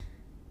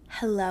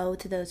hello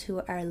to those who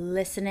are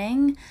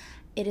listening.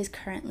 It is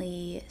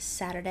currently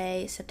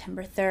Saturday,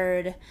 September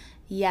 3rd.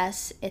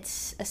 Yes,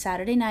 it's a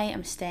Saturday night.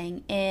 I'm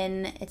staying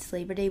in. It's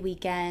Labor Day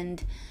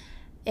weekend.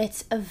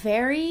 It's a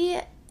very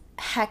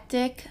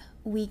hectic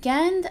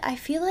weekend. I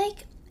feel like,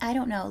 I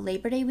don't know,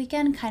 Labor Day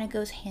weekend kind of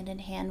goes hand in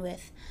hand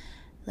with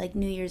like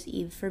New Year's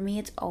Eve. For me,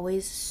 it's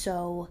always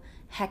so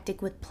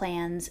hectic with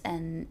plans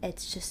and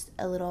it's just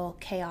a little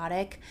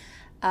chaotic.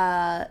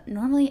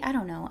 Normally, I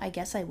don't know, I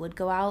guess I would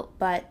go out,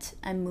 but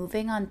I'm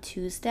moving on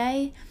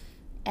Tuesday,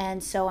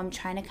 and so I'm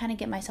trying to kind of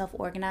get myself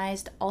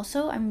organized.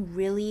 Also, I'm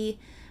really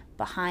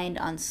behind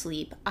on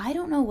sleep. I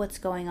don't know what's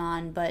going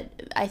on, but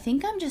I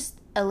think I'm just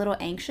a little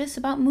anxious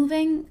about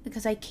moving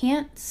because I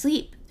can't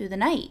sleep through the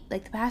night.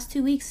 Like the past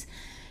 2 weeks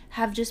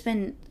have just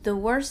been the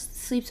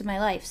worst sleeps of my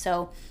life.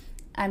 So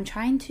I'm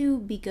trying to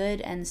be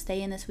good and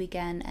stay in this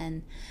weekend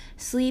and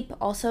sleep.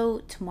 Also,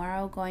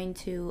 tomorrow going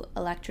to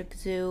Electric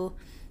Zoo.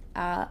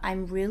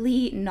 I'm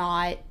really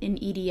not an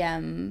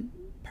EDM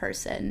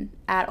person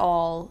at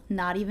all,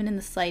 not even in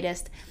the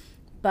slightest,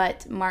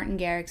 but Martin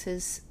Garrix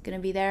is going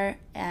to be there,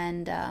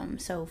 and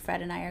so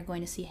Fred and I are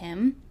going to see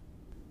him.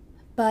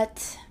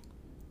 But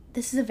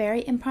this is a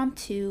very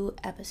impromptu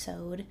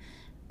episode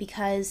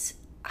because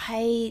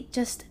I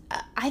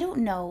don't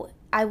know,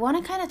 I want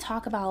to kind of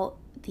talk about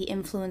the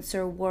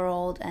influencer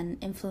world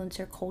and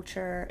influencer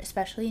culture,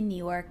 especially in New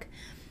York,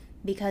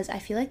 because I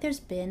feel like there's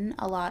been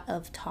a lot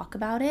of talk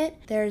about it.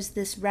 There's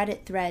this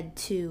Reddit thread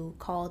too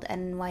called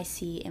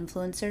NYC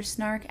Influencer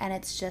Snark, and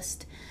it's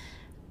just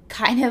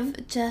kind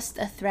of just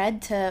a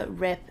thread to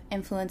rip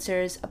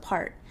influencers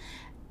apart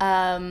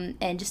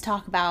and just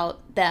talk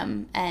about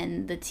them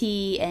and the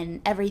tea and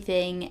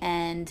everything,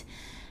 and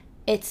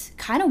it's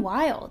kind of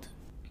wild.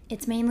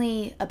 It's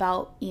mainly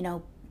about,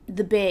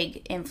 the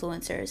big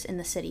influencers in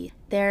the city.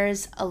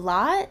 There's a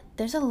lot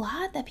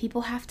that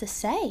people have to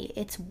say.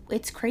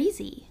 It's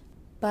crazy.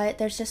 But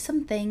there's just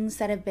some things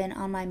that have been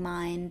on my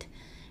mind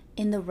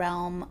in the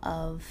realm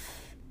of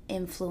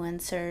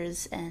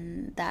influencers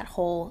and that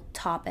whole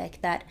topic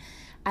that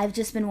I've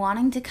just been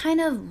wanting to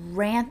kind of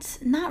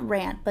not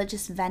rant, but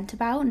just vent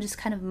about and just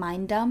kind of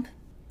mind dump.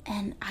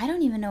 And I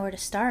don't even know where to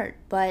start,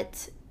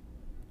 but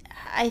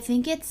I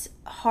think it's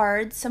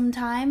hard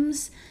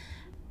sometimes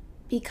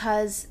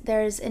because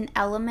there's an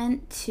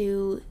element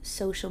to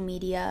social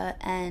media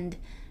and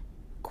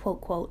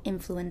quote, quote,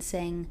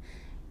 influencing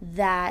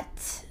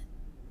that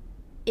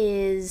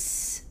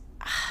is,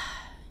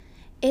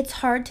 it's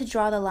hard to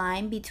draw the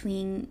line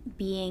between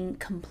being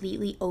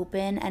completely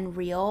open and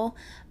real,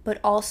 but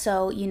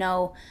also,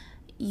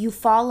 you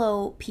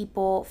follow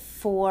people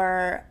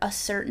for a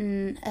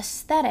certain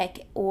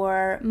aesthetic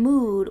or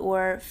mood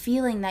or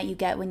feeling that you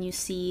get when you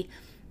see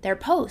their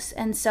posts.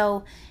 And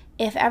so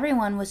if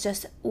everyone was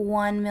just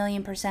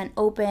 1,000,000%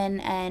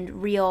 open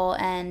and real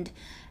and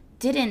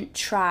didn't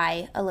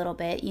try a little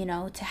bit,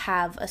 to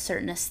have a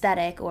certain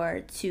aesthetic or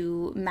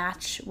to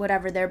match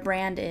whatever their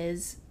brand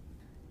is,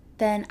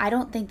 then I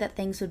don't think that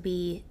things would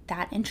be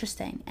that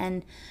interesting.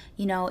 And,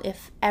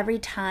 if every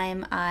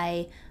time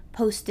I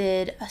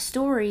posted a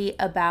story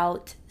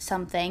about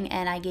something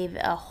and I gave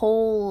a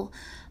whole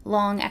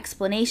long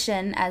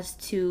explanation as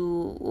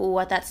to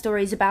what that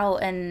story is about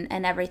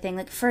and everything,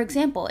 like for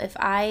example, if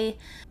I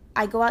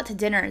go out to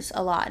dinners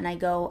a lot and I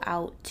go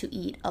out to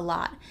eat a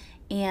lot,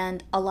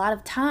 and a lot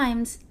of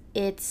times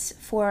it's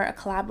for a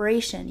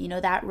collaboration.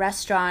 That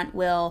restaurant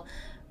will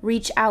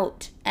reach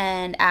out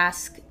and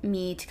ask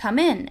me to come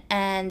in.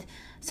 And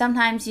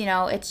sometimes,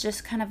 it's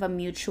just kind of a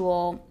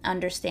mutual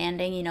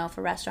understanding. If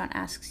a restaurant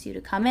asks you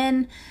to come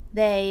in,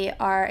 they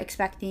are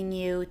expecting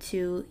you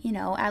to,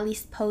 at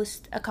least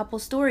post a couple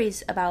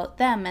stories about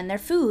them and their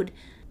food.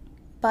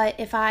 But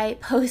if I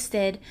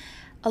posted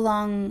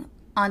along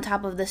on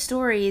top of the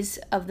stories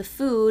of the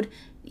food,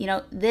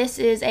 this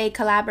is a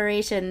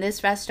collaboration.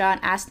 This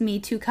restaurant asked me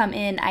to come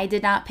in. I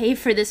did not pay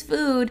for this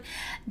food.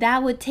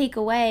 That would take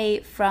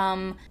away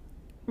from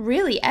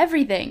really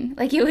everything.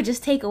 Like it would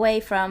just take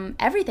away from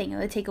everything. It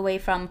would take away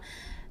from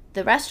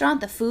the restaurant,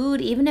 the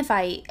food. Even if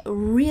I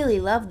really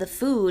love the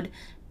food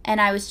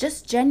and I was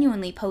just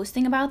genuinely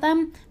posting about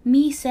them,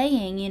 me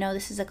saying,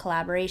 this is a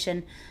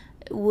collaboration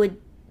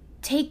would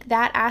take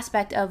that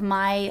aspect of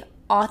my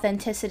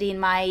authenticity and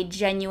my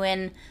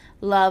genuine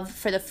love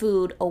for the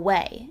food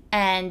away,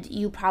 and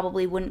you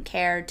probably wouldn't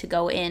care to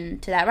go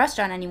into that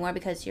restaurant anymore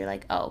because you're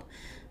like, oh,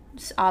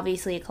 it's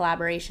obviously a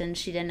collaboration.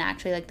 She didn't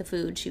actually like the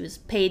food. She was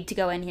paid to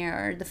go in here,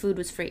 or the food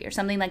was free or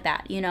something like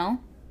that,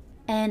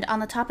 And on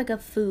the topic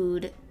of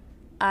food,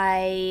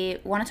 I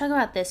want to talk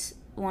about this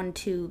one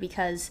too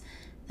because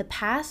the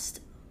past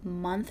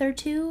month or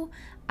two,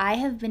 I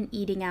have been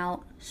eating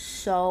out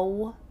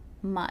so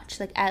much.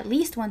 Like at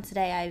least once a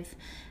day I've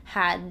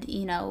had,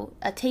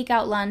 a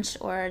takeout lunch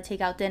or a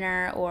takeout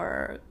dinner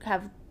or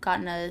have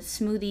gotten a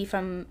smoothie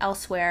from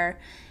elsewhere.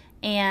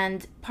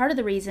 And part of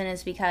the reason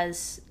is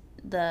because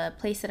the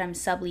place that I'm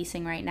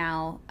subleasing right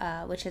now,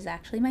 which is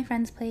actually my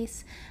friend's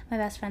place, my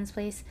best friend's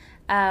place,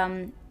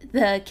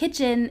 the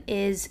kitchen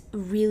is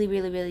really,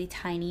 really, really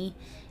tiny,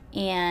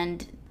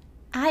 and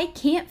I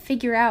can't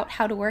figure out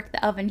how to work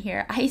the oven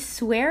here. I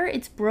swear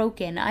it's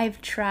broken.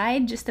 I've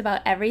tried just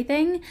about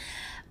everything,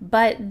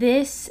 but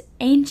this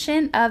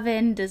ancient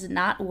oven does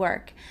not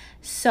work.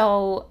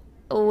 So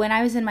when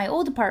I was in my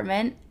old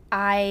apartment,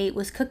 I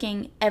was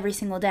cooking every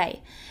single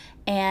day,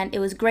 and it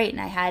was great.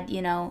 And I had,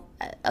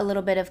 a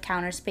little bit of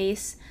counter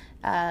space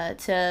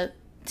to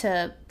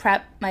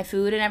prep my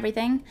food and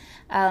everything.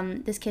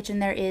 This kitchen,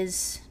 there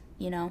is,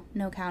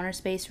 no counter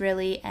space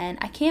really, and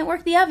I can't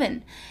work the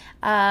oven.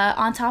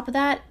 On top of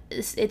that,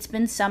 it's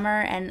been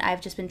summer and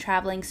I've just been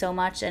traveling so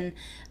much, and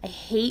I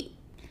hate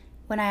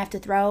when I have to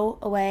throw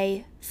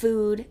away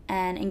food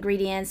and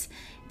ingredients.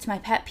 It's my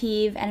pet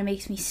peeve, and it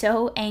makes me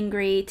so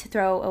angry to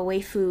throw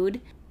away food.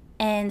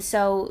 And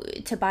so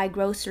to buy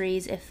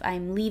groceries if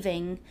I'm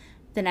leaving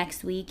the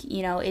next week,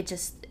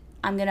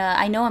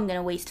 I know I'm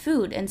gonna waste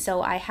food, and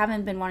so I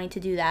haven't been wanting to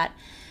do that.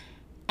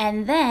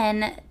 And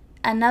then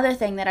another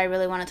thing that I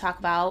really want to talk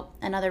about,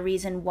 another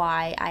reason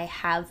why I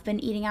have been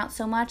eating out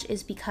so much,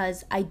 is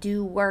because I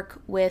do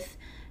work with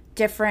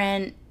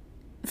different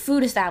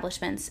food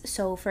establishments.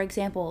 So for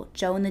example,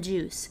 Joe and the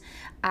Juice.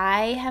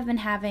 I have been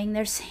having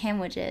their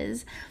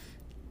sandwiches,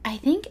 I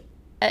think,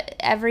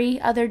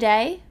 every other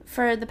day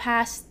for the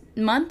past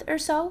month or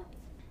so.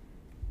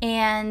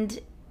 And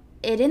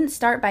it didn't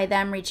start by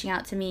them reaching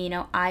out to me.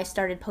 I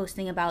started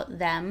posting about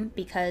them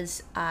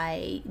because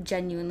I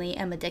genuinely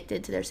am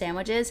addicted to their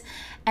sandwiches.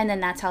 And then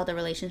that's how the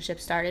relationship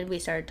started. We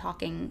started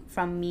talking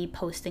from me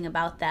posting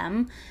about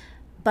them.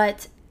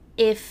 But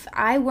if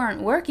I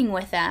weren't working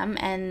with them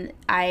and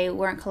I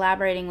weren't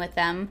collaborating with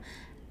them,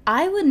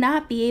 I would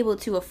not be able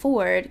to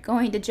afford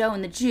going to Joe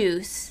and the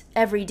Juice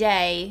every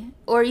day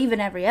or even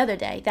every other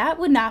day. That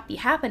would not be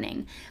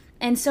happening.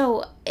 And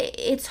so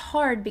it's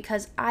hard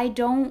because I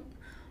don't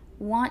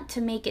want to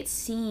make it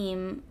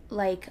seem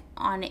like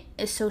on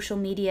social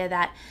media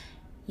that,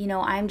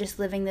 I'm just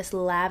living this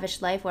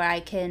lavish life where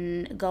I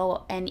can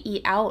go and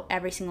eat out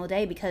every single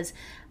day. Because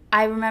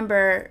I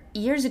remember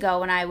years ago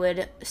when I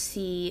would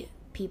see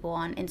people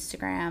on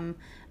Instagram,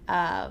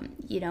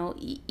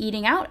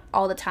 eating out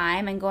all the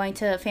time and going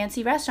to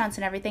fancy restaurants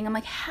and everything. I'm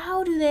like,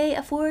 how do they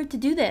afford to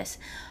do this?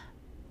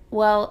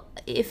 Well,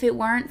 if it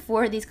weren't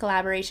for these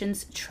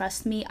collaborations,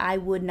 trust me, I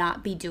would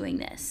not be doing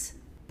this.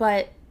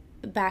 But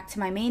back to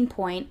my main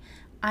point,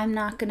 I'm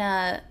not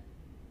gonna,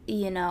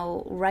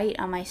 write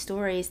on my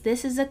stories,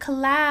 this is a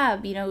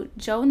collab,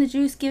 Joe and the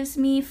Juice gives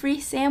me free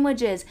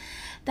sandwiches.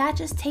 That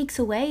just takes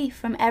away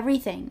from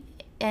everything.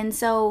 And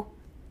so,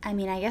 I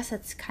guess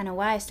that's kind of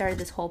why I started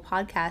this whole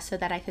podcast, so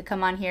that I could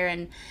come on here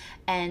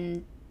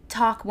and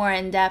talk more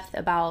in depth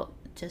about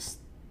just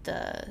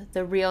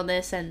the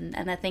realness and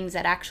the things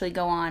that actually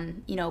go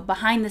on,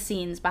 behind the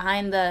scenes,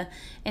 behind the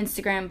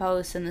Instagram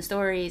posts and the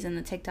stories and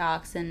the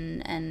TikToks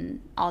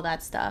and all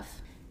that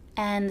stuff.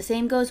 And the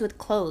same goes with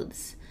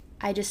clothes.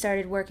 I just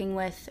started working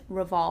with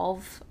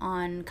Revolve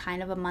on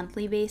kind of a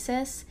monthly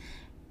basis,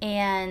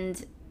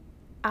 and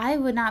I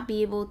would not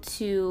be able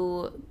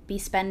to be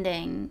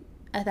spending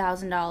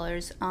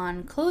 $1,000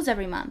 on clothes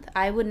every month.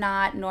 I would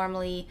not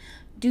normally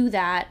do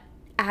that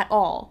at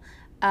all.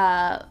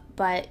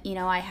 But,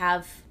 I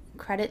have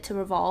credit to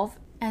Revolve,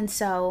 and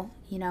so,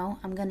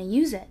 I'm going to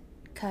use it,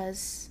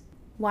 because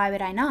why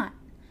would I not?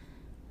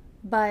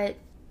 But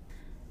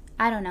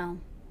I don't know.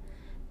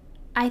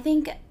 I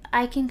think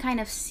I can kind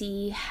of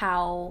see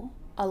how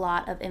a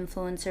lot of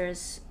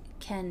influencers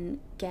can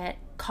get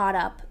caught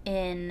up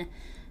in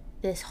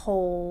this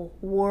whole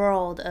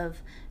world of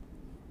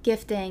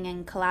gifting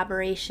and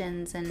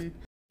collaborations, and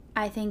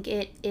I think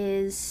it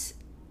is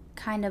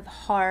kind of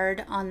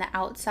hard on the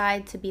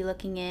outside to be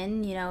looking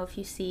in. If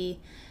you see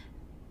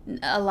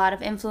a lot of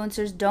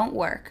influencers don't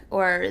work,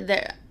 or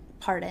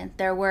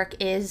their work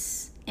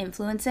is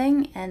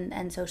influencing,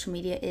 and social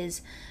media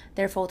is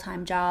their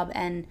full-time job,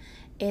 and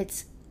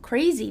it's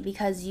crazy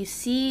because you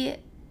see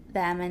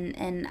them,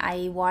 and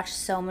I watch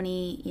so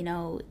many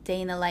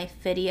day in the life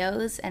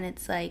videos, and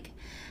it's like,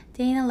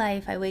 day in the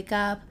life, I wake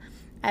up,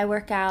 I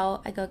work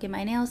out, I go get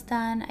my nails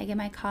done, I get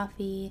my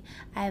coffee,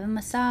 I have a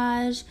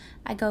massage,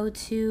 I go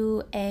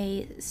to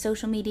a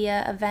social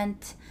media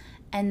event,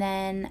 and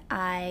then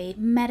I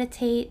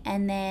meditate,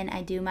 and then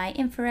I do my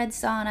infrared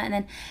sauna, and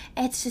then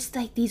it's just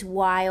like these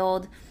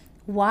wild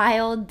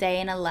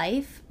day in a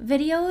life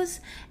videos,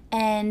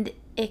 and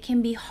it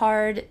can be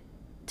hard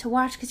to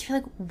watch because you're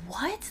like,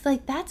 what?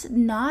 Like, that's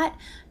not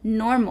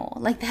normal.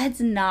 Like, that's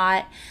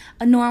not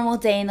a normal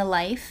day in the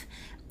life.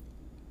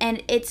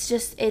 And it's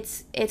just,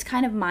 it's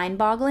kind of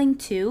mind-boggling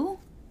too.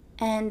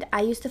 And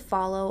I used to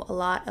follow a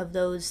lot of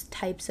those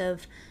types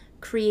of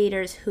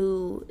creators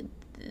who,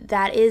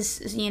 that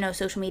is,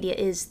 social media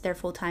is their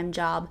full-time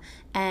job.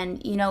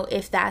 And,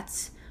 if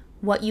that's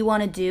what you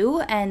want to do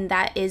and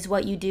that is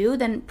what you do,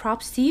 then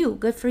props to you.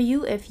 Good for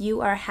you if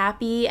you are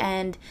happy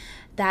and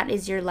that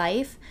is your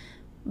life.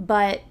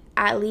 But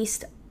at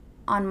least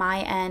on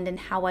my end and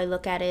how I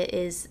look at it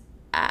is,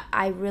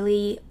 I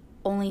really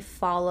only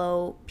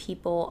follow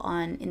people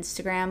on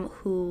Instagram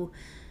who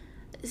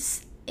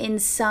in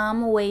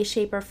some way,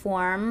 shape, or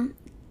form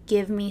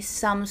give me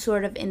some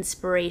sort of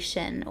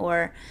inspiration,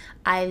 or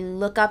I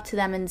look up to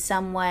them in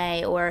some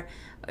way, or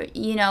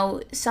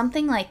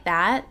something like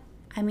that.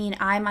 I mean,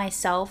 I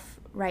myself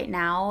right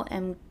now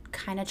am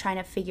kind of trying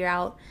to figure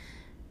out,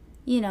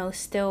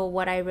 still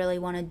what I really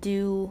want to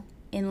do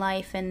in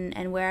life,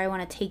 and where I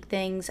want to take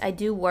things. I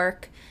do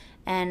work,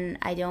 and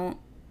I don't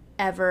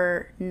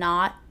ever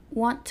not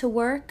want to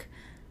work.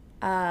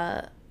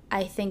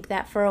 I think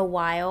that for a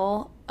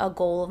while, a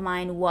goal of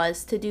mine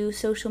was to do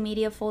social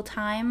media full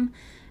time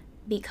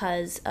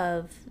because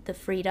of the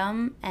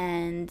freedom,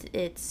 and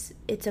it's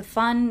a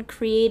fun,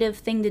 creative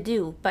thing to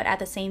do. But at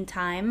the same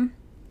time,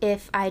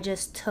 if I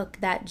just took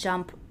that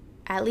jump,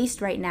 at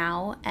least right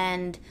now,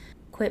 and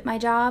quit my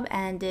job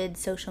and did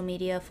social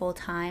media full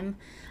time,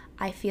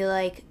 I feel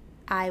like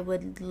I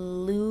would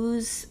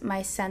lose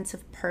my sense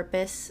of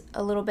purpose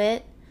a little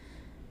bit.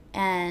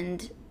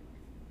 And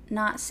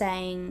not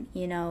saying,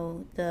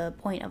 the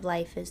point of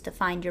life is to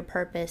find your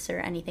purpose or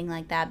anything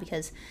like that,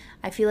 because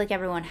I feel like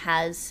everyone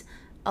has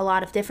a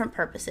lot of different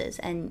purposes,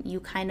 and you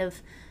kind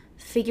of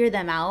figure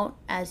them out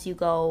as you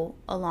go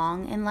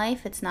along in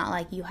life. It's not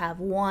like you have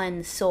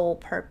one sole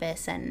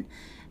purpose and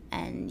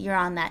you're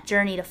on that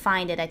journey to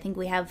find it. I think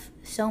we have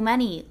so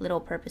many little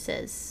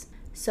purposes.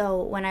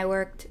 So when I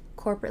worked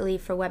corporately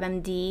for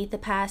WebMD the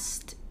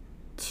past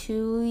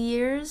 2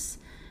 years,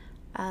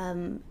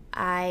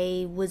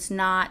 it was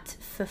not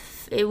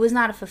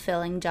a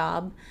fulfilling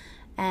job,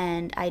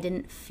 and I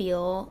didn't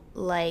feel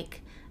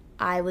like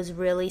I was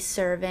really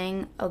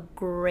serving a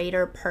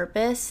greater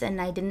purpose,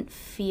 and I didn't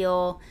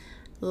feel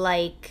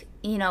like,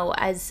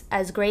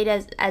 as great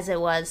as it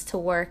was to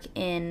work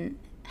in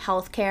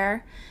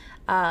healthcare,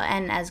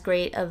 and as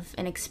great of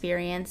an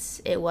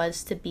experience it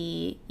was to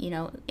be,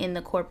 in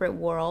the corporate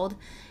world,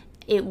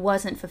 it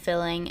wasn't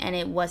fulfilling and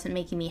it wasn't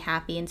making me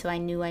happy. And so I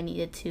knew I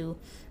needed to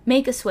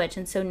make a switch.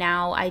 And so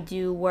now I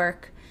do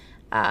work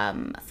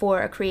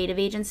for a creative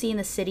agency in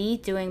the city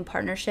doing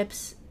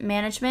partnerships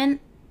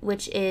management,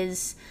 which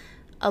is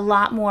a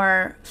lot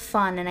more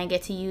fun, and I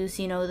get to use,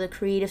 the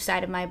creative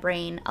side of my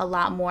brain a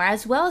lot more,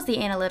 as well as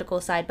the analytical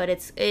side, but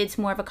it's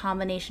more of a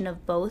combination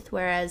of both.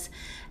 Whereas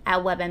at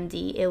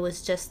WebMD, it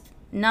was just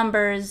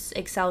numbers,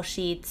 Excel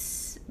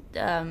sheets,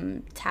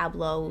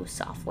 Tableau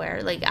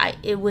software.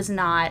 It was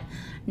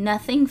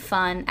nothing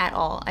fun at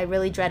all. I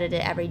really dreaded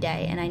it every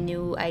day, and I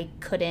knew I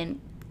couldn't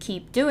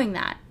keep doing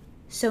that.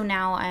 So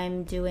now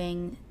I'm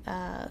doing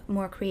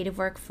more creative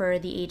work for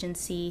the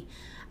agency.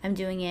 I'm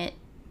doing it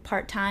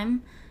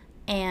part-time,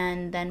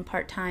 and then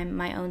part-time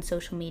my own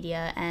social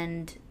media.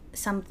 And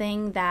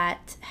something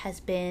that has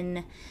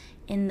been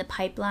in the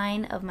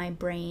pipeline of my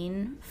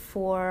brain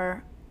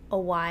for a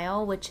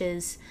while, which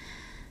is,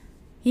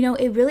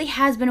 it really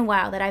has been a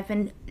while that I've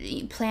been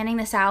planning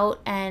this out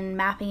and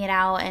mapping it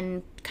out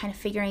and kind of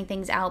figuring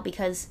things out,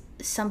 because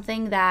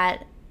something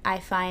that I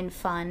find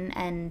fun,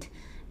 and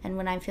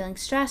when I'm feeling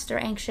stressed or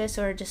anxious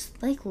or just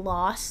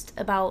lost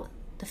about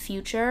the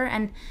future.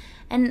 And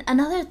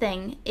another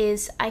thing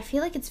is, I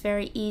feel like it's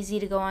very easy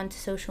to go onto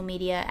social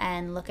media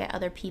and look at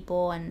other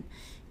people and,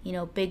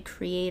 big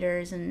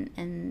creators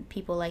and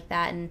people like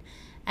that,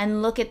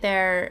 and look at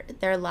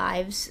their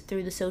lives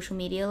through the social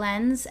media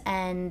lens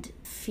and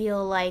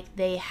feel like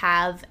they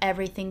have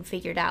everything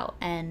figured out,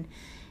 and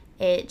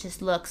it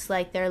just looks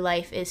like their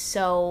life is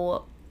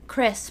so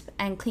crisp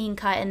and clean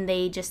cut, and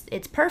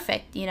it's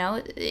perfect.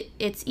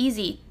 It's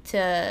easy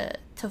to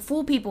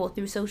fool people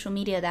through social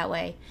media that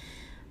way.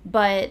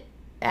 But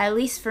at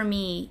least for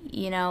me,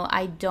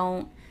 I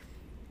don't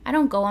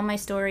go on my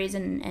stories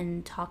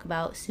and talk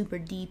about super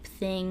deep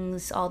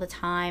things all the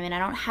time, and I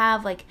don't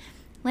have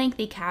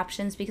lengthy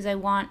captions, because I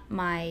want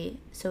my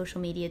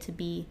social media to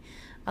be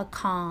a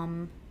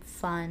calm,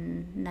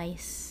 fun,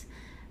 nice,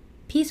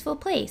 peaceful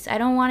place. I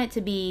don't want it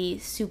to be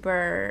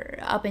super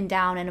up and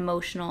down and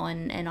emotional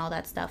and all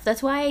that stuff.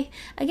 That's why,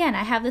 again,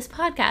 I have this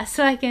podcast,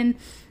 so I can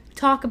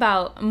talk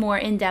about more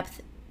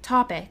in-depth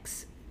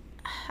topics.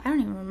 I don't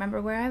even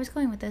remember where I was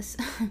going with this.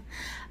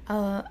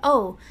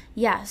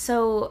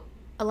 So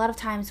a lot of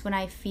times when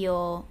I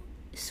feel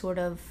sort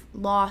of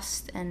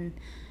lost and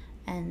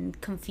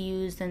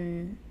confused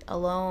and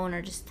alone,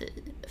 or just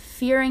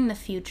fearing the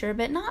future,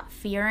 but not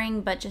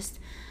fearing, but just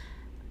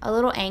a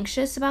little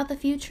anxious about the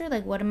future,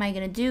 what am I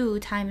going to do?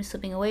 Time is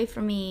slipping away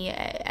from me.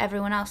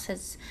 Everyone else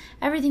has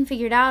everything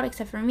figured out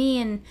except for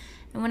me. And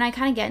when I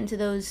kind of get into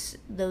those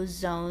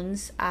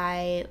zones,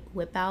 I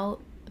whip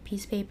out a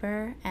piece of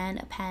paper and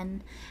a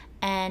pen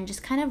and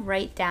just kind of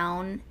write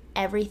down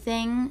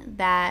everything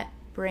that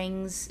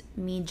brings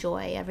me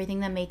joy, everything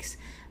that makes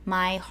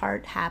my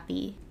heart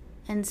happy.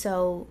 And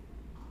so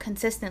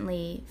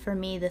consistently for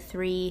me, the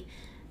three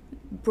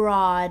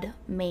broad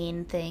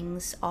main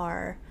things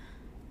are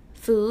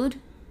food,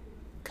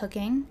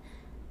 cooking,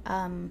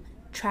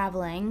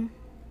 traveling,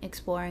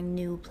 exploring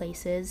new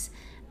places,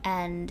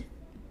 and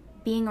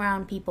being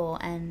around people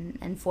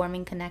and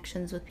forming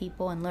connections with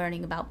people and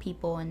learning about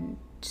people and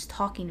just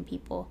talking to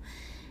people.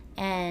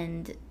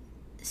 And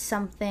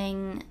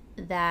something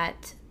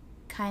that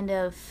kind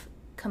of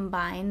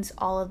combines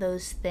all of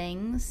those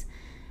things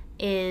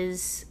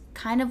is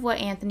kind of what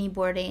Anthony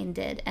Bourdain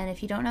did. And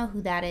if you don't know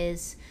who that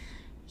is,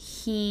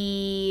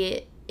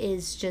 he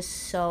is just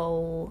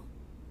so,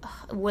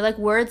 like,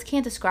 words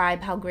can't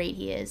describe how great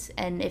he is.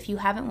 And if you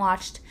haven't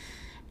watched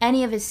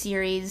any of his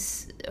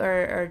series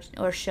or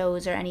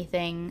shows or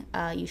anything,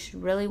 you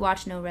should really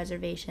watch No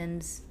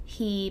Reservations.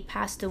 He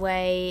passed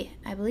away,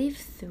 I believe,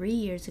 3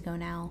 years ago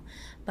now,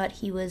 but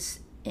he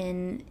was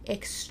an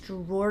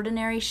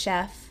extraordinary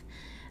chef,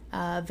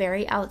 a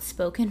very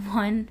outspoken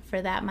one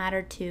for that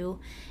matter too.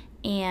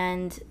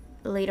 And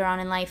later on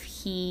in life,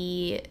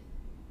 he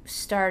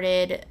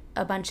started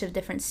a bunch of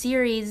different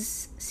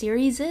series.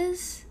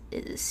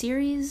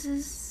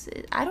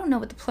 I don't know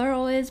what the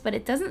plural is, but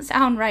it doesn't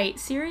sound right.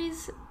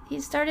 He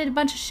started a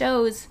bunch of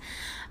shows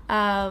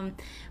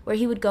where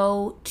he would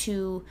go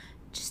to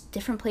just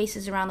different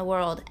places around the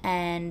world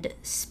and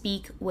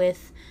speak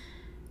with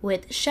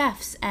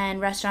chefs and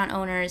restaurant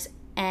owners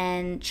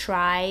and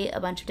try a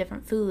bunch of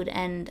different food.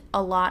 And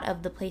a lot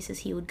of the places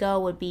he would go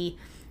would be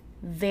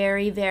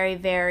very, very,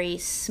 very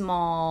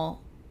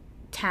small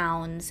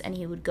towns, and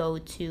he would go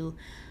to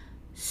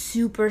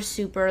super,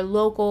 super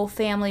local,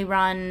 family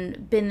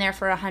run, been there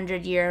for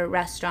 100-year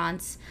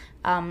restaurants.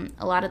 A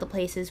lot of the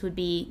places would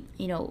be,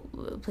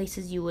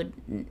 places you would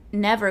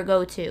never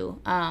go to.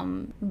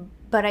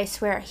 But I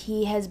swear,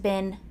 he has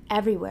been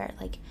everywhere,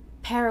 like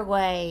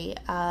Paraguay,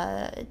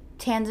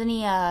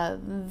 Tanzania,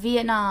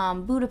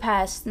 Vietnam,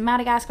 Budapest,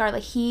 Madagascar.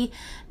 Like,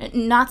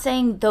 not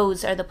saying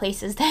those are the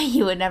places that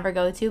you would never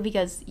go to,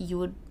 because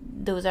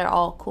those are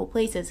all cool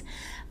places.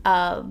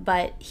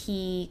 But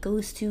he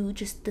goes to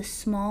just the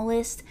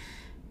smallest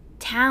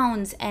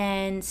towns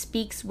and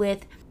speaks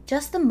with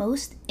just the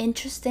most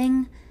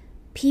interesting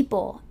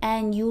people.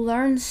 And you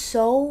learn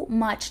so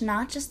much,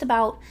 not just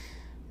about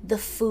the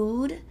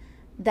food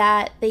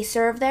that they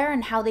serve there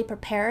and how they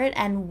prepare it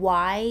and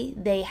why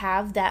they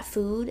have that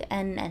food,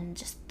 and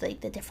just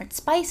like the different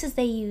spices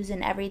they use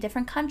in every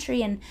different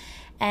country,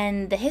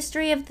 and the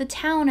history of the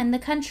town and the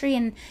country,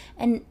 and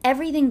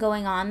everything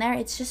going on there.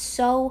 It's just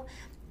so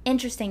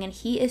interesting, and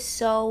he is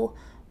so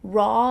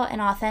raw and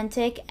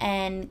authentic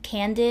and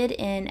candid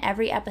in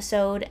every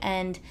episode,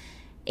 and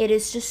it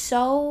is just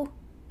so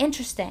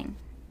interesting.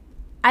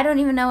 I don't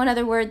even know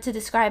another word to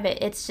describe it.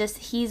 It's just,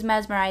 he's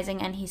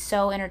mesmerizing, and he's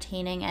so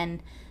entertaining,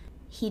 and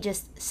he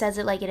just says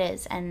it like it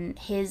is. And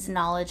his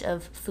knowledge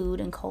of food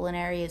and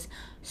culinary is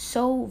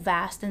so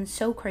vast and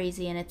so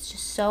crazy, and it's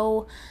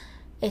so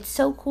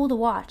cool to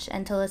watch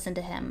and to listen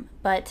to him.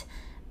 But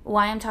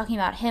why I'm talking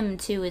about him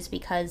too is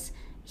because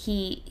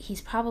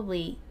he's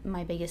probably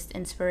my biggest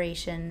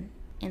inspiration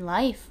in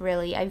life,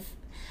 really.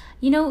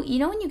 You know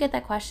when you get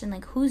that question,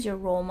 like, who's your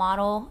role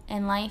model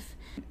in life?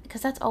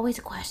 Because that's always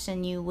a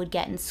question you would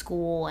get in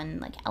school and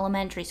like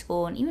elementary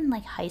school and even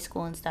like high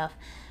school and stuff.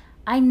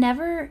 I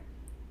never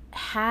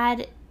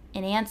had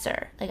an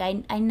answer.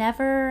 Like, I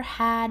never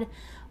had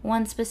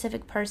one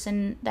specific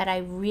person that I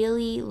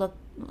really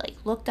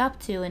looked up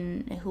to,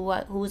 and who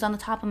was on the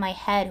top of my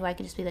head, who I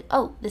could just be like,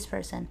 oh, this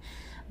person.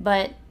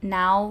 But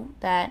now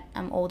that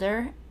I'm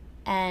older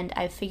and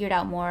I've figured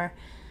out more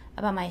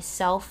about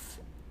myself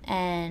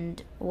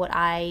and what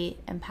I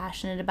am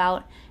passionate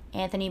about,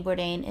 Anthony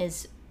Bourdain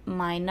is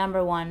my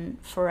number one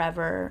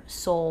forever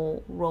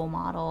soul role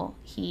model.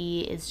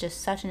 He is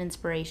just such an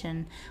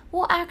inspiration.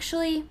 Well,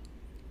 actually,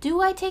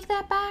 do I take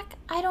that back?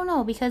 I don't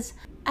know, because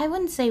I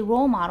wouldn't say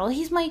role model.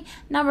 He's my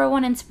number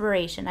one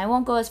inspiration. I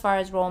won't go as far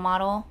as role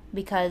model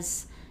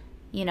because,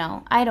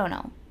 I don't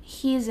know.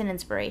 He's an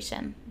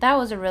inspiration. That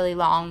was a really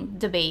long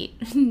debate.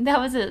 That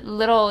was a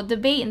little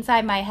debate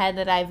inside my head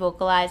that I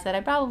vocalized that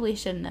I probably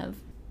shouldn't have.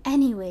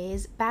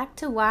 Anyways, back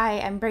to why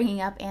I'm bringing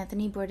up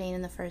Anthony Bourdain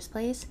in the first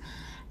place.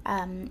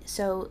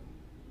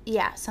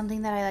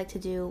 Something that I like to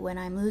do when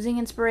I'm losing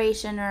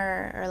inspiration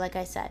or like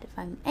I said, if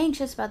I'm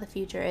anxious about the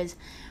future, is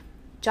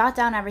jot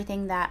down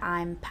everything that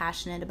I'm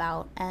passionate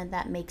about and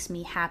that makes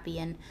me happy.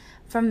 And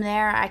from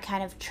there, I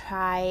kind of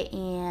try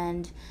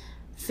and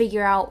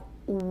figure out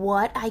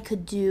what I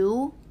could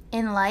do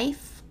in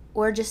life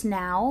or just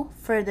now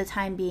for the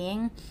time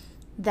being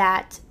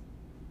that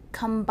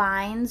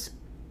combines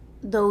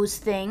those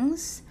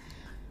things,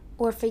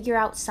 or figure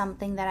out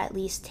something that at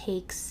least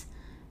takes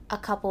a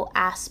couple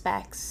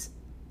aspects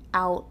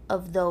out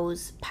of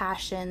those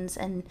passions,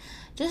 and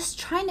just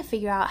trying to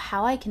figure out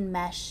how I can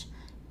mesh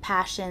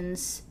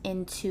passions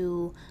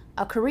into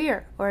a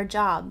career or a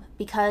job,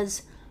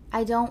 because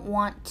I don't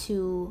want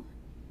to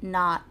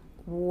not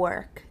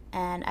work,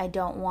 and I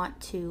don't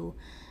want to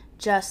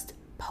just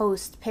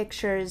post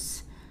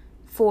pictures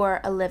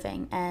for a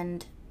living.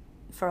 And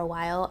for a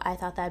while I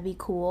thought that'd be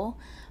cool,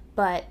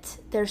 but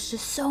there's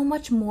just so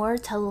much more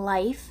to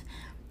life,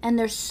 and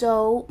there's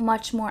so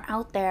much more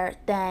out there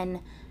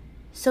than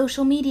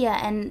social media.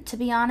 And to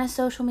be honest,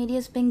 social media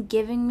has been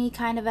giving me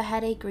kind of a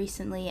headache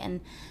recently,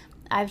 and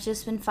I've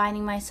just been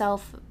finding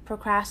myself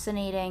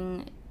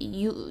procrastinating,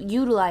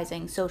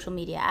 utilizing social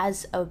media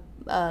as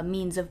a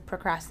means of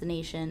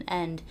procrastination,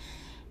 and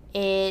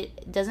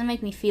it doesn't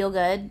make me feel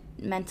good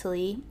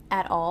mentally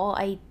at all.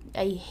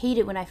 I hate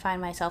it when I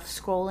find myself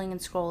scrolling and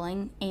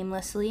scrolling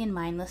aimlessly and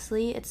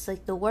mindlessly. It's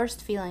like the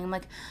worst feeling. I'm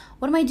like,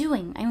 what am I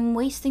doing? I'm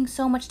wasting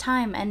so much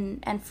time,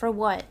 and for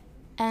what?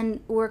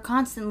 And we're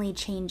constantly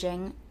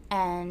changing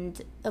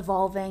and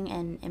evolving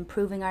and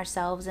improving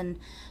ourselves, and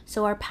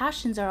so our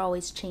passions are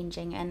always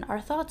changing, and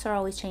our thoughts are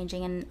always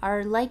changing, and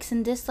our likes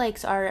and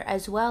dislikes are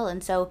as well.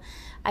 And so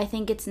I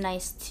think it's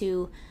nice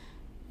to,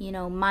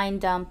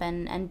 mind dump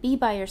and be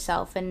by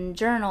yourself and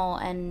journal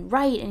and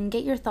write and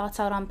get your thoughts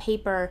out on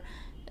paper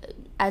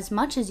as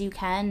much as you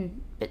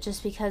can, but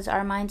just because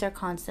our minds are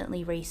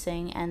constantly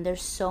racing and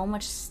there's so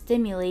much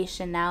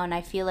stimulation now. And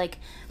I feel like,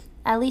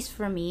 at least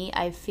for me,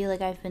 I feel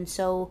like I've been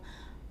so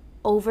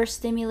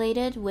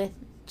overstimulated with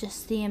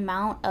just the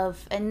amount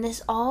of, and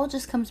this all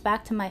just comes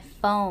back to my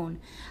phone.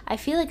 I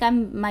feel like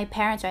I'm my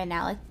parents right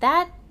now, like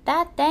that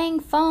dang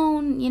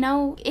phone,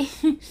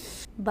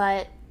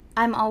 But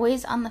I'm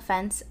always on the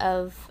fence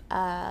of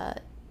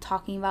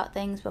talking about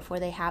things before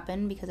they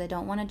happen because I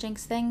don't want to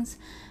jinx things.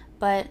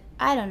 But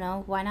I don't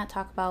know, why not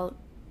talk about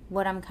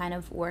what I'm kind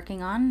of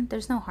working on?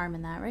 There's no harm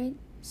in that, right?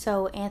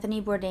 So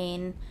Anthony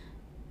Bourdain,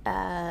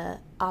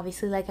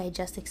 obviously, like I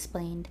just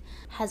explained,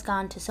 has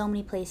gone to so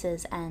many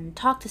places and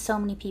talked to so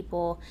many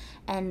people.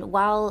 And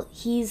while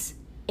he's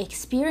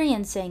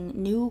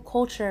experiencing new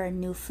culture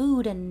and new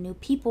food and new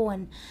people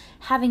and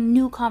having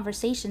new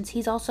conversations,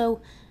 he's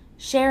also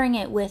sharing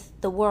it with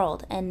the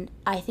world. And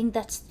I think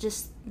that's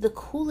just the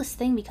coolest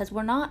thing, because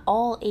we're not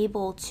all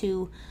able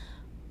to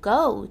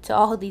go to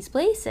all these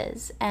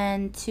places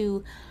and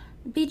to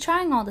be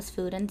trying all this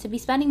food and to be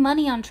spending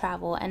money on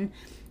travel. And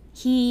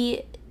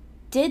he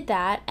did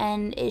that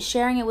and is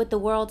sharing it with the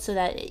world, so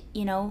that,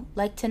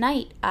 like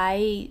tonight,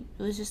 I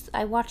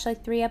watched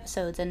like 3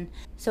 episodes. And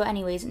so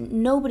anyways,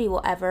 nobody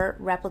will ever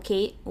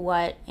replicate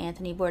what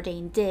Anthony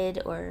Bourdain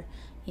did, or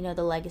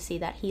the legacy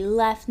that he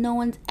left. No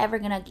one's ever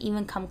gonna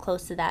even come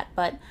close to that.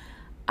 But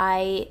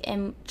I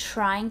am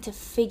trying to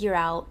figure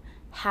out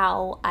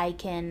how I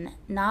can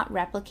not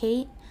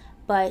replicate,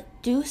 but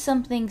do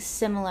something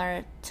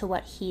similar to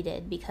what he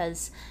did,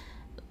 because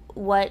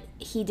what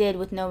he did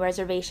with No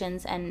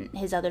Reservations and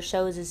his other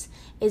shows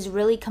is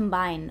really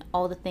combine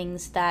all the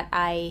things that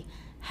I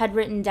had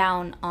written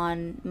down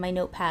on my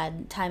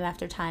notepad time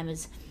after time,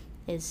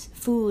 is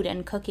food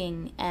and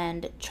cooking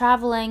and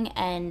traveling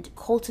and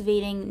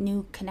cultivating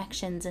new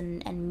connections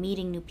and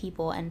meeting new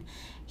people. And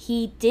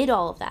he did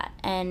all of that,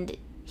 and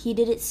he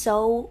did it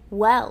so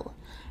well.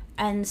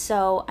 And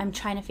so I'm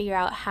trying to figure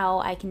out how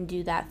I can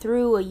do that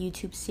through a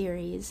YouTube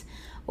series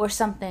or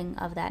something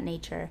of that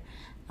nature.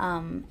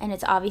 And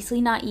it's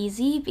obviously not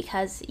easy,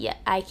 because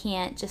I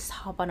can't just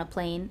hop on a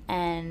plane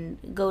and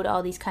go to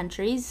all these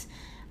countries.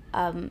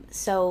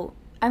 So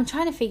I'm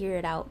trying to figure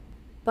it out.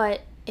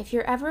 But if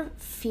you're ever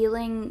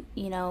feeling,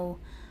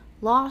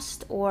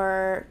 lost,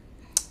 or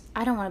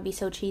I don't want to be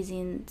so cheesy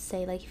and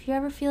say, like, if you're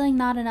ever feeling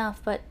not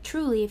enough, but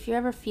truly, if you're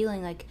ever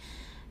feeling like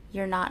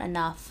you're not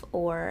enough,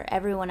 or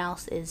everyone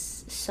else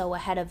is so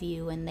ahead of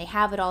you and they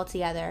have it all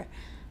together,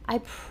 I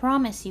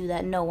promise you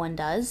that no one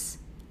does.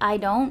 I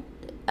don't.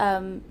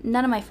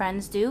 None of my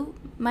friends do.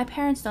 My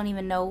parents don't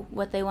even know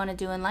what they want to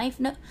do in life.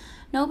 No,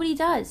 nobody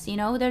does.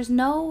 There's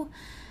no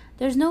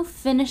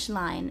finish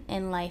line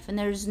in life, and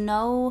there's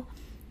no,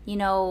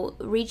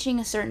 reaching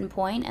a certain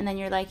point and then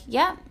you're like,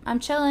 yeah, I'm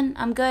chilling,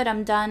 I'm good,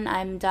 I'm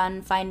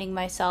done finding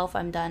myself,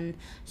 I'm done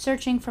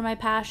searching for my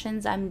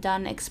passions, I'm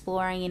done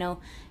exploring.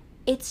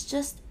 It's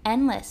just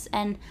endless.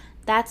 And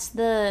that's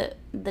the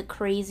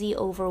crazy,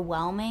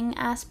 overwhelming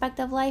aspect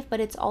of life. But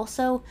it's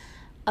also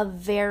a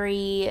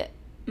very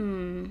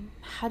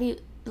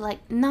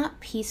not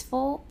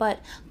peaceful, but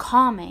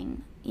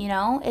calming.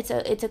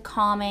 It's a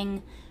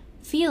calming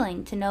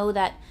feeling to know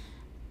that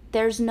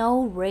there's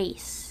no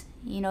race,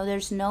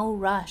 there's no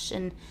rush.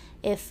 And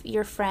if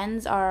your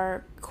friends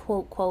are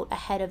quote quote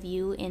ahead of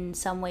you in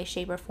some way,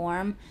 shape, or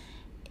form,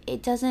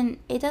 it doesn't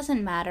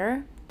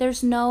matter.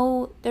 There's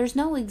no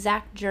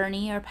exact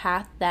journey or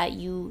path that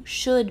you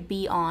should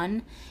be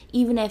on,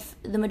 even if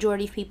the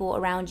majority of people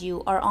around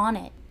you are on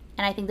it.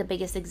 And I think the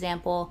biggest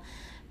example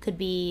could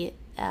be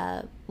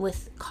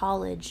with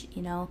college.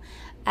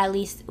 At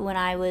least when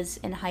I was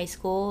in high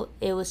school,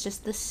 it was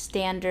just the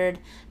standard.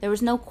 There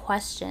was no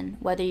question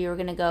whether you were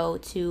going to go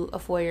to a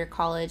 4-year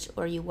college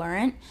or you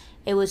weren't.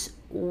 It was,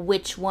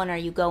 which one are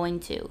you going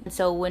to? And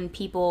so when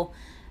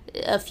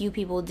a few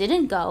people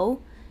didn't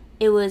go,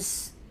 it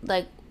was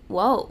like,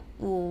 whoa,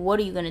 what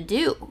are you going to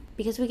do?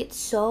 Because we get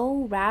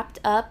so wrapped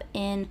up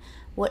in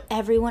what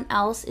everyone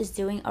else is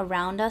doing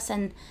around us.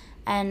 And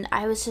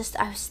I was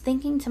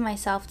thinking to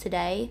myself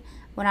today,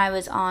 when I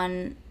was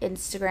on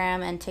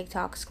Instagram and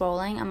TikTok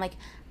scrolling, I'm like,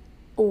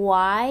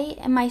 why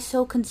am I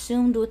so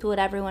consumed with what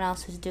everyone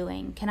else is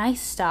doing? Can I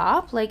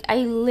stop? Like, I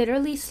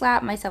literally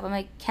slapped myself. I'm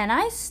like, can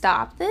I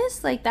stop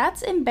this? Like,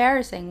 that's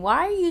embarrassing.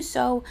 Why are you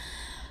so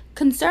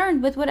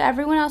concerned with what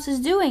everyone else is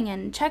doing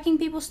and checking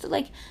people's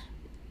like,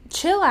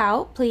 chill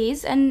out,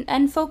 please,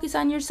 and focus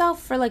on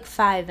yourself for like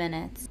 5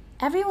 minutes.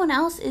 Everyone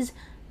else is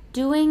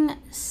doing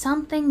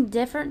something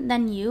different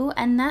than you,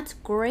 and that's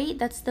great.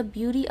 That's the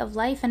beauty of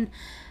life. And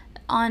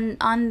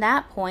on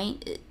that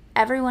point,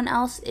 everyone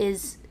else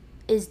is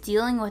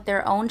dealing with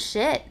their own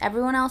shit.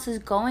 Everyone else is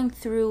going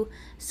through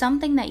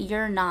something that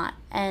you're not.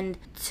 And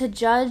to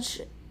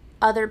judge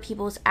other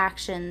people's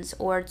actions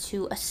or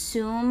to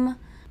assume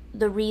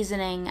the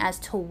reasoning as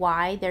to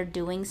why they're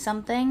doing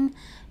something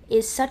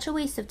is such a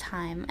waste of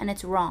time, and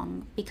it's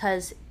wrong,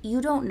 because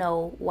you don't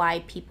know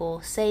why people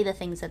say the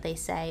things that they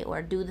say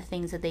or do the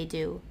things that they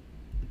do.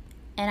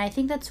 And I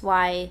think that's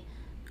why,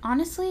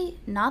 honestly,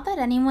 not that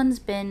anyone's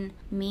been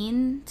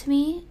mean to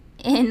me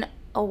in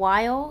a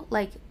while,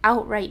 like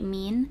outright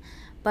mean,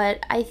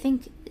 but I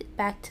think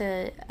back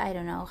to, I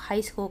don't know,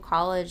 high school,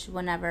 college,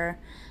 whenever,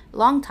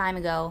 long time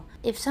ago,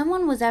 if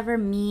someone was ever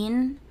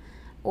mean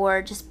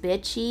or just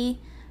bitchy,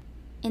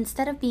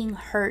 instead of being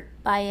hurt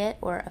by it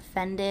or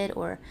offended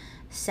or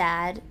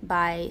sad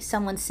by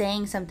someone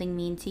saying something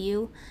mean to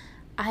you,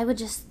 I would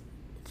just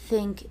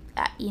think,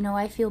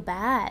 I feel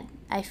bad.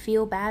 I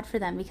feel bad for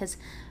them, because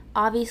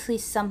obviously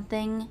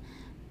something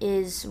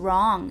is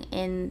wrong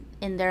in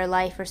their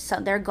life, or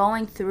they're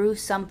going through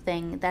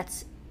something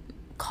that's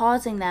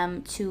causing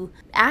them to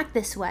act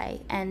this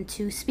way and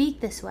to speak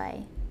this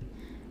way.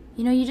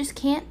 You just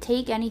can't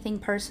take anything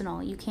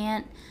personal. You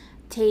can't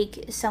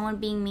take someone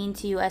being mean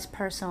to you as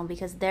personal,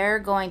 because they're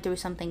going through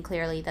something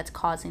clearly that's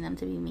causing them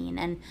to be mean.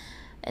 And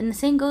the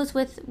same goes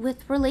with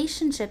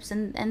relationships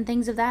and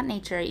things of that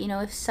nature.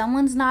 If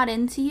someone's not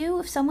into you,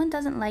 if someone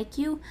doesn't like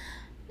you,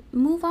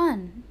 move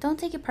on. Don't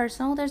take it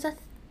personal. There's a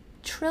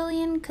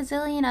trillion,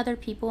 gazillion other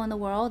people in the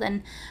world,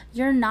 and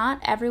you're not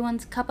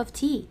everyone's cup of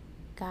tea,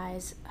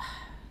 guys.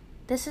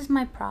 This is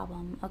my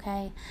problem,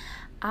 okay?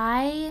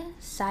 I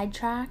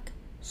sidetrack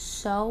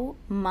so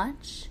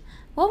much.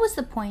 What was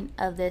the point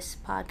of this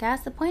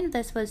podcast? The point of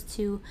this was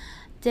to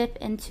dip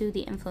into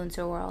the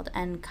influencer world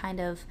and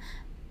kind of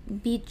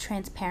be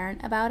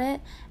transparent about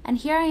it. And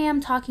here I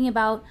am talking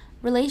about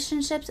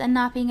relationships and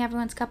not being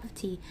everyone's cup of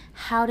tea.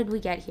 How did we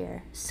get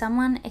here?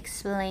 Someone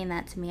explain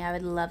that to me. I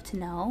would love to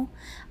know.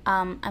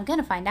 I'm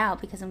gonna find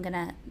out, because I'm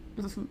gonna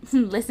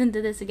listen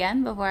to this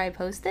again before I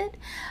post it.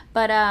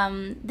 But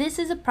this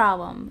is a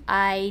problem.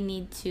 I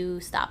need to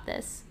stop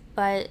this.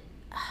 But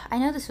I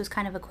know this was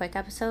kind of a quick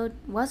episode.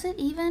 Was it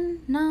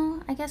even?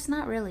 No, I guess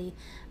not really.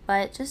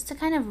 But just to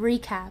kind of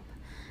recap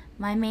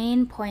my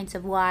main points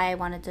of why I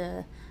wanted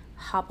to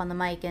hop on the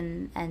mic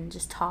and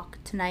just talk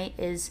tonight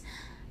is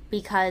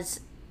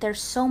because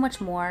there's so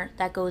much more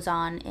that goes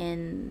on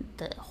in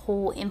the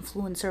whole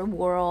influencer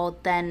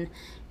world than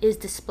is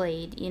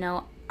displayed.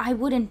 I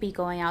wouldn't be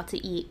going out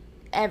to eat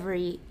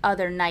every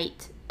other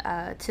night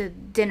to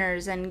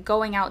dinners and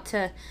going out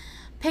to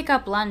pick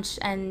up lunch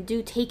and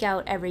do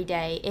takeout every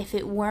day if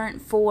it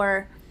weren't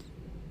for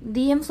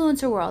the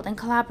influencer world and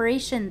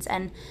collaborations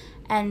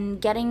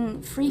and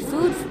getting free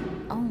food.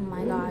 Oh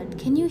my god,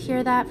 can you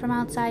hear that from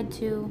outside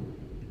too?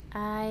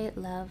 I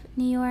love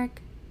New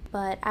York.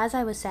 But as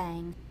I was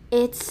saying,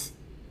 it's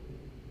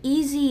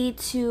easy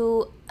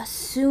to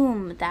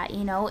assume that,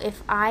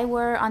 if I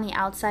were on the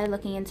outside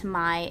looking into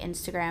my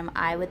Instagram,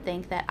 I would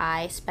think that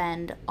I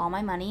spend all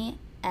my money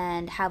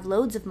and have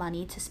loads of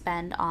money to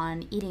spend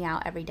on eating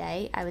out every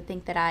day. I would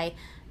think that I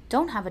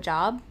don't have a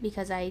job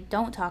because I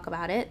don't talk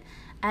about it.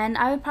 And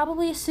I would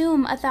probably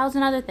assume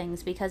 1,000 other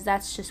things, because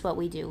that's just what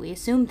we do. We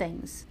assume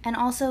things. And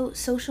also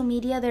social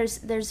media,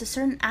 there's a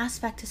certain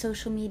aspect to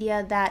social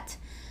media that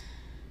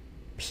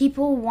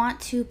people want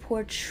to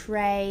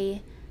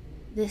portray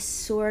this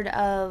sort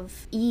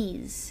of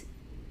ease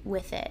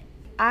with it.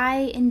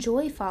 I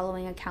enjoy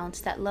following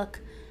accounts that look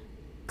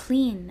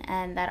clean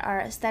and that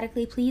are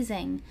aesthetically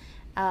pleasing.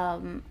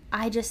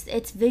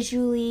 It's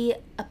visually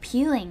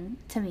appealing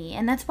to me,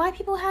 and that's why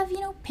people have,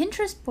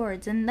 Pinterest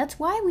boards, and that's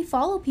why we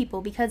follow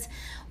people, because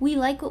we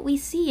like what we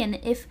see. And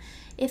if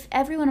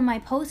every one of my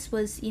posts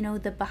was,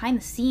 the behind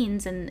the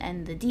scenes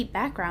and the deep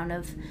background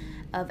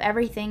of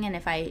everything, and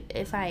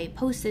if I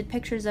posted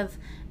pictures of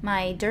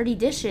my dirty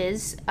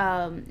dishes,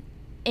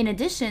 in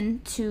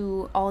addition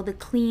to all the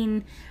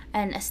clean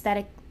and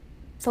aesthetic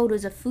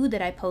photos of food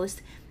that I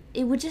post,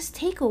 it would just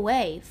take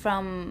away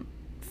from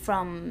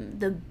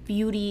the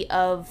beauty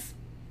of,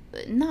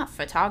 not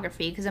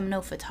photography, because I'm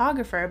no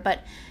photographer,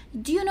 but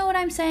do you know what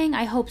I'm saying?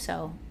 I hope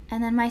so.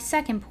 And then my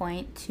second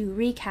point, to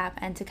recap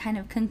and to kind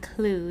of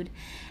conclude,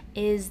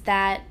 is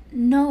that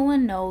no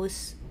one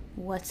knows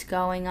what's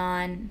going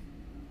on.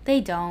 They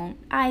don't.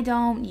 I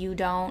don't. You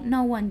don't.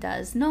 No one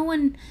does. No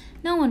one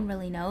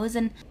really knows.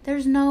 And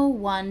there's no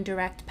one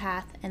direct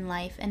path in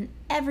life, and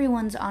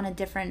everyone's on a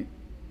different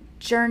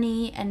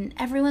journey, and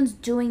everyone's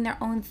doing their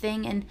own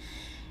thing. And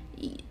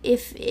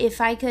if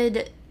I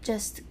could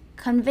just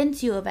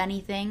convince you of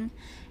anything,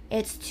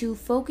 it's to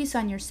focus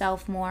on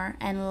yourself more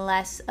and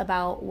less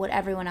about what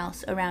everyone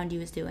else around you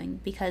is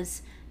doing,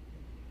 because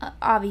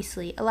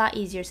obviously a lot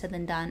easier said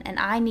than done, and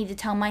I need to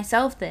tell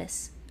myself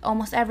this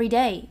almost every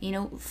day.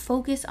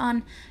 Focus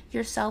on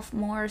yourself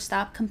more.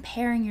 Stop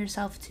comparing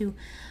yourself to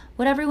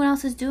what everyone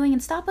else is doing,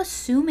 and stop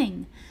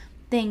assuming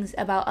things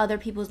about other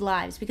people's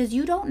lives, because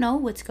you don't know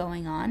what's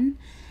going on.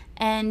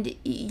 And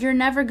you're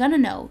never gonna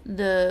know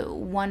the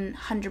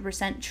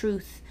 100%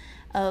 truth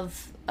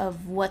of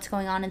what's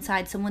going on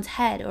inside someone's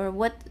head, or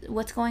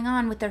what's going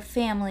on with their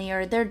family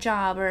or their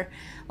job or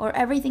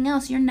everything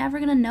else. You're never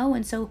going to know.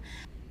 And so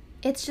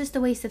it's just a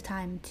waste of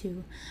time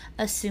to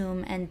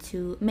assume and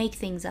to make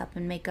things up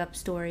and make up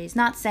stories.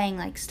 Not saying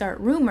like start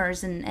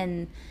rumors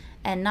and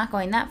not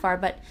going that far,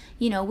 but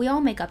we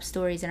all make up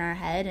stories in our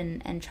head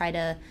and try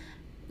to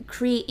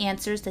create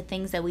answers to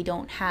things that we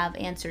don't have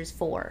answers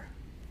for.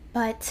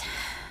 But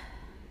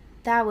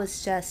that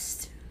was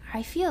just,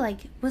 I feel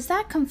like, was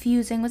that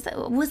confusing? Was that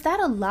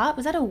a lot?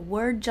 Was that a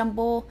word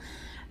jumble?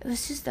 It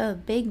was just a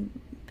big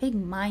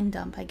mind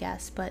dump, I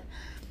guess. But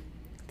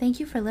thank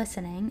you for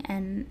listening,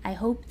 and I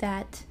hope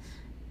that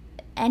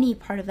any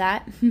part of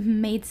that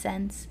made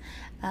sense.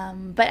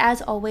 But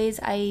as always,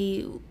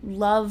 I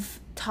love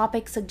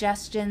topic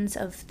suggestions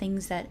of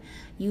things that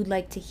you'd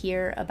like to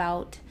hear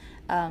about,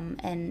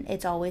 and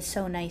it's always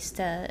so nice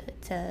to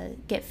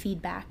get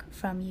feedback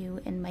from you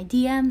in my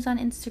DMs on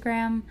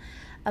Instagram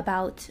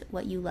about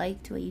what you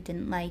liked, what you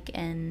didn't like,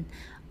 and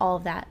all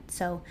of that.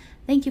 So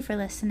thank you for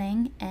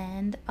listening,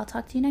 and I'll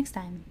talk to you next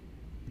time.